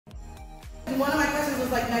One of my questions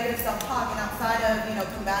was like negative self-talk, and outside of,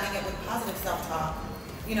 combating it with positive self-talk,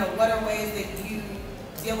 what are ways that you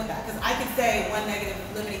deal with that? Because I could say one negative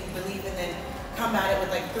limiting belief and then combat it with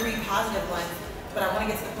like 3 positive ones, but I want to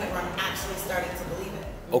get to the point where I'm actually starting to believe it.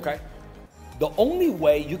 Okay. The only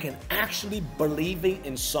way you can actually believe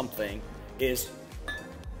in something is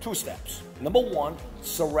 2 steps. Number 1,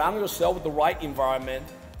 surround yourself with the right environment,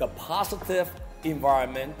 the positive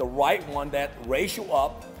environment, the right one that raise you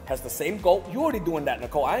up, has the same goal. You're already doing that,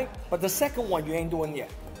 Nicole. But the second one you ain't doing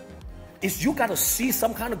yet. Is you gotta see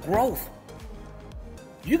some kind of growth.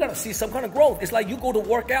 You gotta see some kind of growth. It's like you go to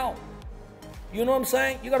work out. You know what I'm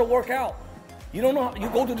saying? You gotta work out. You don't know, you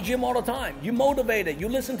go to the gym all the time. You motivated. You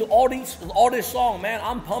listen to all this song, man.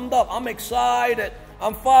 I'm pumped up. I'm excited.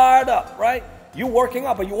 I'm fired up, right? You're working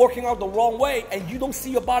out, but you're working out the wrong way, and you don't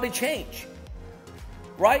see your body change,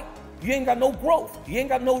 right? You ain't got no growth. You ain't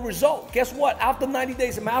got no result. Guess what? After 90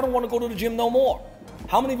 days, man, I don't want to go to the gym no more.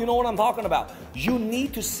 How many of you know what I'm talking about? You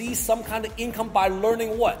need to see some kind of income by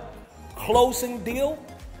learning what? Closing deal,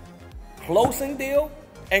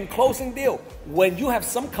 and closing deal. When you have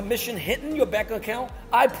some commission hitting your bank account,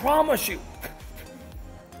 I promise you,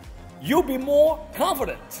 you'll be more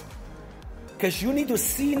confident. Because you need to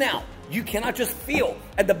see now. You cannot just feel.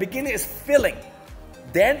 At the beginning, it's feeling.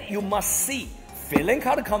 Then you must see. Feeling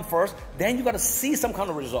gotta come first, then you gotta see some kind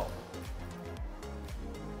of result.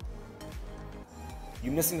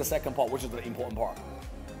 You're missing the second part, which is the important part.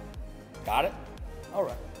 Got it? All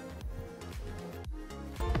right.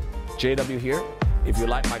 JW here. If you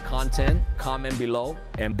like my content, comment below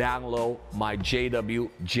and download my JW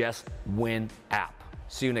Just Win app.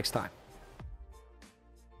 See you next time.